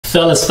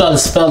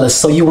Fellas,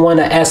 so you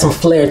wanna add some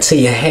flair to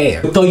your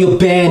hair. Throw your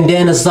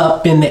bandanas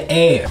up in the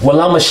air.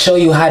 Well, I'ma show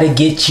you how to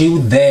get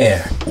you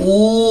there.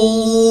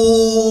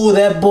 Ooh,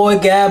 that boy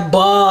got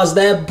bars,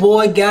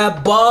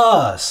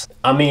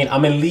 I mean,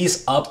 I'm at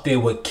least up there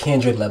with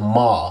Kendrick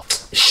Lamar.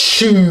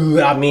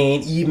 Shoot, I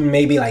mean, even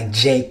maybe like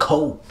J.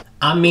 Cole.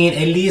 I mean,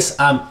 at least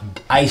I'm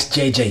Ice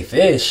JJ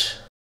Fish.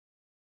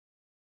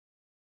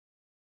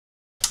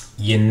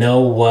 You know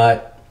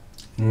what?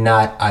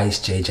 Not Ice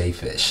JJ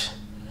Fish.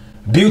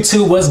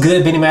 YouTube, what's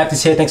good? Benny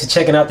Matthews here. Thanks for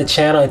checking out the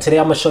channel. And today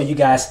I'm gonna show you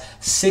guys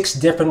 6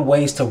 different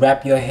ways to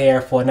wrap your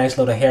hair for a nice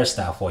little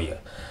hairstyle for you.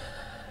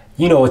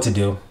 You know what to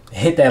do.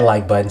 Hit that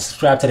like button,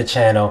 subscribe to the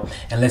channel,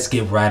 and let's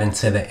get right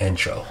into the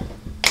intro.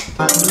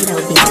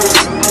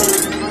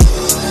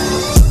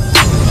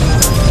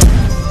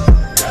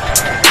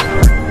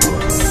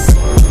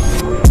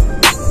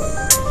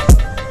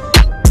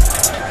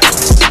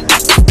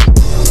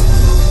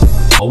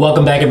 Well,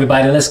 welcome back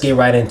everybody. Let's get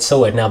right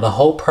into it. Now, the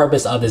whole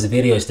purpose of this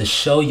video is to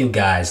show you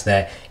guys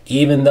that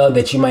even though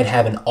that you might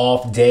have an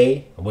off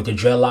day with your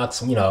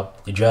dreadlocks, you know,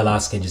 the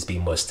dreadlocks can just be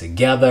mushed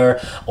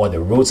together, or the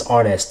roots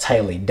aren't as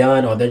tightly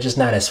done, or they're just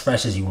not as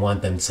fresh as you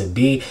want them to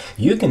be,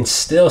 you can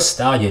still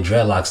style your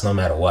dreadlocks no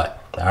matter what.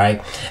 All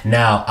right.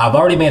 Now, I've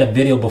already made a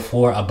video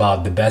before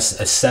about the best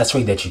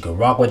accessory that you can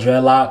rock with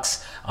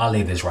dreadlocks. I'll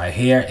leave this right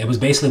here. It was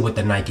basically with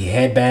the Nike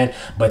headband,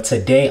 but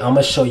today I'm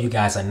gonna show you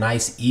guys a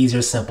nice,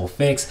 easier, simple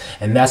fix,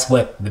 and that's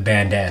with the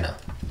bandana.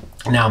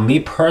 Now, me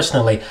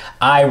personally,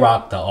 I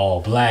rock the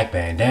all black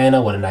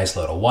bandana with a nice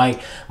little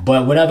white,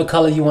 but whatever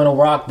color you want to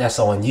rock, that's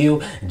on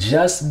you.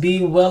 Just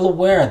be well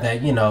aware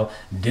that, you know,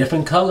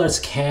 different colors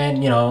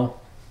can, you know,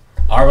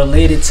 are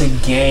related to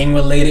gang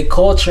related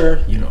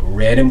culture, you know,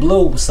 red and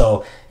blue.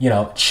 So, you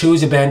know,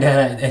 choose your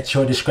bandana at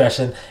your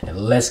discretion, and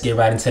let's get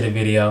right into the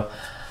video.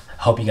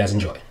 Hope you guys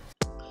enjoy.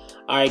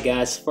 Alright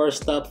guys,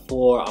 first up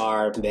for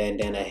our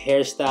bandana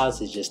hairstyles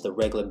is just the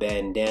regular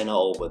bandana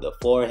over the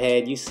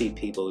forehead. You see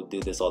people do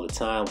this all the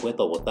time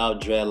with or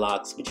without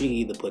dreadlocks, but you can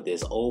either put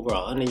this over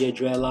or under your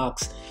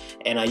dreadlocks.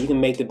 And you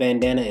can make the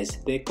bandana as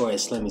thick or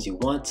as slim as you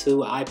want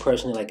to. I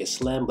personally like it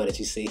slim, but as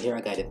you see here, I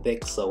got it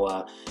thick.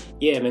 So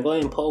yeah, man, go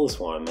ahead and pose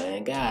for him,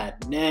 man. God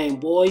dang,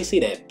 boy, you see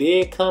that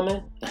beard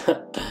coming?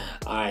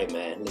 Alright,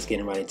 man, let's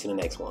get right into the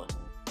next one.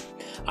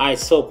 Alright,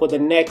 so for the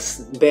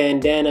next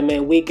bandana,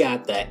 man, we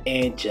got the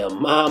Aunt Your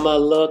Mama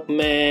look,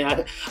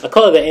 man. I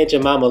call it the Aunt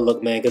Your Mama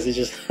look, man, because it's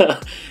just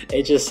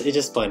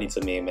funny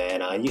to me,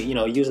 man. You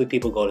know, usually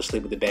people go to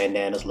sleep with the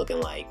bandanas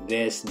looking like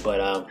this,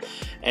 but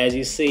as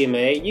you see,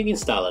 man, you can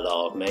style it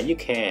off, man. You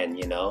can,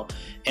 you know.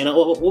 And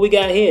what we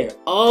got here?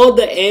 Oh,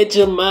 the Aunt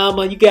Your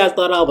Mama. You guys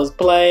thought I was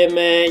playing,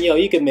 man. Yo,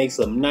 you can make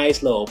some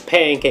nice little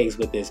pancakes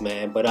with this,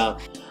 man.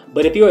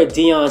 But if you're a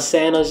Deion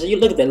Sanders, you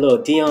look at that little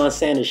Deion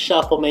Sanders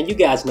shuffle, man. You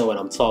guys know what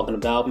I'm talking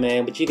about,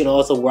 man. But you can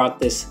also rock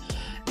this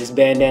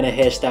bandana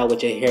hairstyle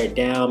with your hair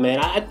down, man.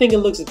 I think it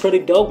looks pretty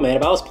dope, man.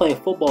 If I was playing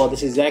football,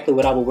 this is exactly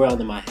what I would wear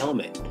under my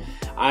helmet.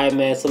 Alright,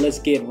 man, so let's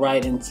get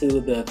right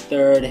into the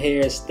third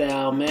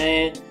hairstyle,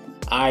 man.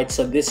 Alright,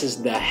 so this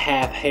is the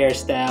half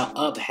hairstyle,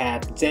 up,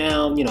 half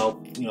down, you know,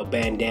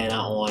 bandana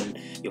on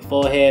your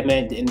forehead,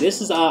 man. And this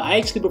is, I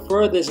actually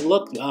prefer this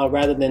look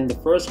rather than the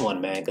first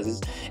one, man,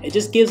 because it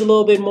just gives a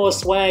little bit more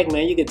swag,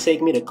 man. You could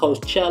take me to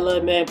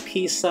Coachella, man,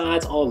 peace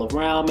signs all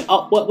around, man.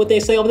 Oh, what they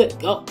say over there?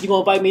 Oh, you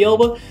gonna invite me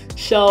over?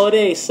 Sure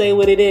they say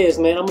what it is,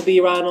 man. I'm gonna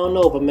be right on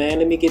over, man.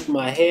 Let me get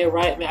my hair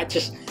right, man.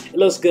 It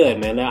looks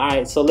good, man.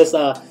 Alright, so let's,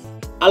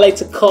 I like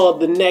to call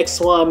the next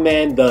one,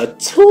 man, the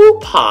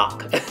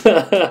Tupac.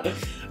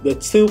 The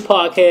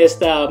Tupac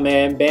hairstyle,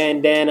 man.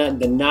 Bandana,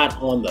 the knot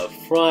on the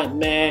front,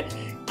 man.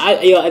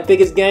 I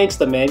think it's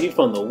gangster, man. If you're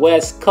from the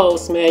West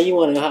Coast, man, you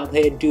want to out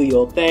here do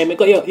your thing, man.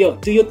 Go, yo,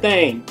 do your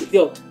thing.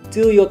 Yo,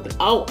 do your thing.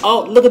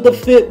 Oh, look at the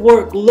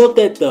footwork. Look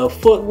at the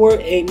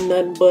footwork. Ain't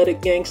nothing but a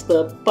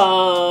gangster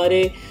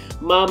party.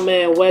 My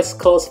man, West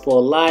Coast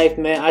for life,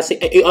 man. I see.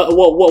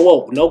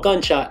 Whoa. No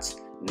gunshots.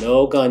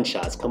 No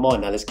gunshots. Come on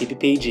now, let's keep it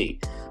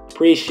PG.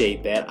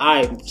 Appreciate that.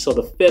 Alright, so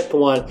the fifth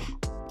one,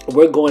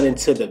 we're going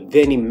into the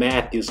Benny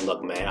Matthews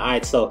look, man.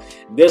 Alright, so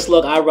this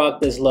look, I rock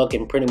this look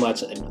in pretty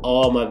much in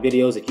all my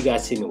videos. If you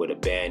guys see me with a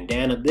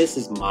bandana, this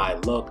is my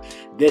look.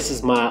 This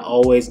is my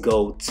always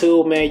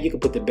go-to, man. You can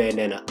put the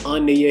bandana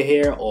under your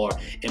hair or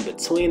in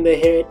between the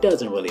hair. It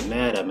doesn't really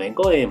matter, man.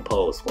 Go ahead and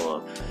pose for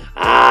him.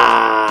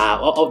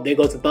 Oh, there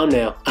goes the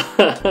thumbnail.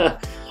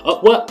 Oh,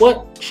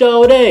 what?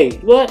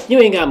 Sade? What? You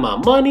ain't got my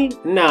money?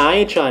 Nah, I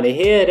ain't trying to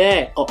hear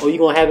that. Oh, you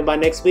gonna have it by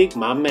next week?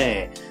 My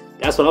man.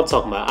 That's what I'm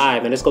talking about.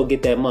 Alright, man, let's go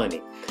get that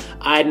money.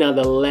 Alright, now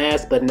the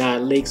last but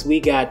not least, we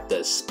got the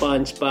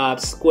SpongeBob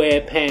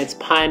SquarePants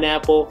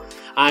pineapple.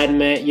 Alright,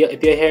 man,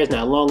 if your hair is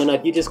not long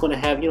enough, you're just gonna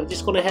have,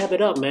 just gonna have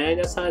it up, man.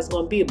 That's how it's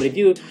gonna be. But if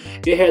your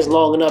hair is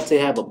long enough to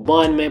have a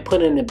bun, man,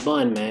 put it in a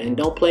bun, man. And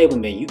don't play with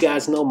me. You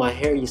guys know my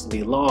hair used to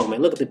be long,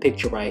 man. Look at the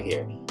picture right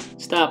here.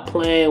 Stop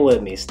playing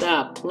with me.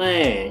 Stop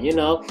playing, you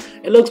know.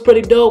 It looks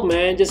pretty dope,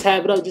 man. Just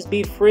have it up. Just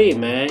be free,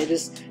 man. It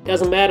just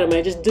doesn't matter,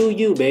 man. Just do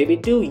you, baby.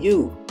 Do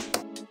you.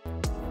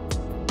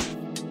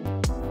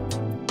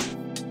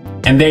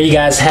 And there you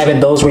guys have it.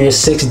 Those were your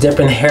 6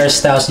 different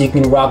hairstyles you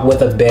can rock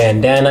with a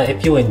bandana.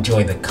 If you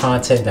enjoy the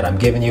content that I'm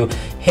giving you,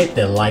 hit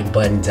the like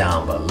button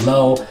down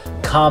below.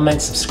 Comment,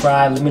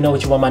 subscribe. Let me know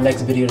what you want my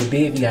next video to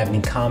be. If you have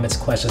any comments,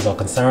 questions, or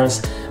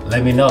concerns,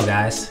 let me know,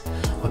 guys.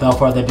 Without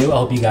further ado, I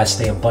hope you guys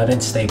stay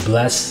abundant, stay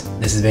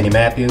blessed. This is Vinny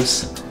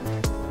Matthews,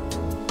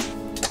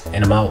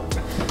 and I'm out.